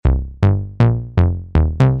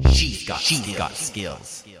She's got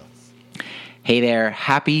skills. Hey there,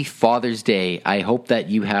 happy Father's Day. I hope that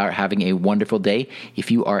you are having a wonderful day.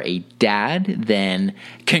 If you are a dad, then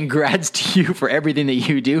congrats to you for everything that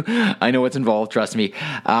you do. I know what's involved, trust me.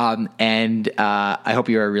 I hope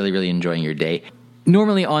you are really, really enjoying your day.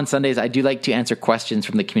 Normally on Sundays, I do like to answer questions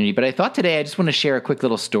from the community, but I thought today I just want to share a quick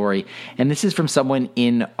little story. And this is from someone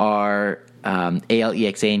in our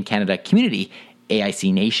ALEXA in Canada community,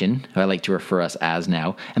 AIC Nation, who I like to refer us as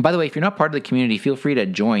now. And by the way, if you're not part of the community, feel free to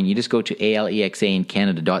join. You just go to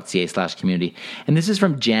alexaincanada.ca/community. And this is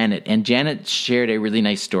from Janet. And Janet shared a really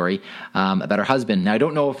nice story about her husband. Now, I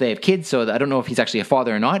don't know if they have kids, so I don't know if he's actually a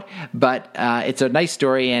father or not, but it's a nice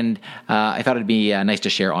story, and I thought it'd be nice to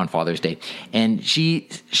share on Father's Day. And she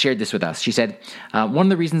shared this with us. She said, one of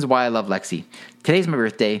the reasons why I love Lexi, today's my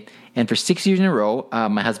birthday, and for 6 years in a row,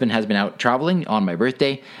 my husband has been out traveling on my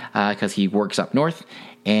birthday because he works up north,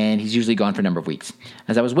 and he's usually gone for a number of weeks.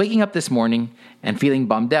 As I was waking up this morning and feeling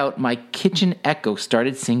bummed out, my kitchen echo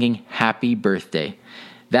started singing Happy Birthday.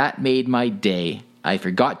 That made my day. I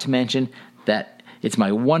forgot to mention that it's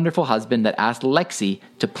my wonderful husband that asked Lexi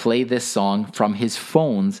to play this song from his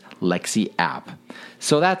phone's Lexi app.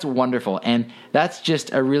 So that's wonderful, and that's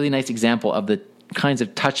just a really nice example of the kinds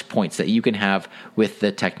of touch points that you can have with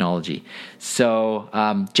the technology. So,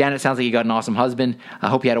 Janet, sounds like you got an awesome husband. I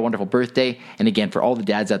hope you had a wonderful birthday. And again, for all the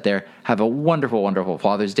dads out there, have a wonderful, wonderful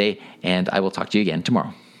Father's Day. And I will talk to you again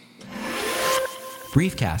tomorrow.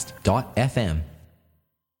 Briefcast.fm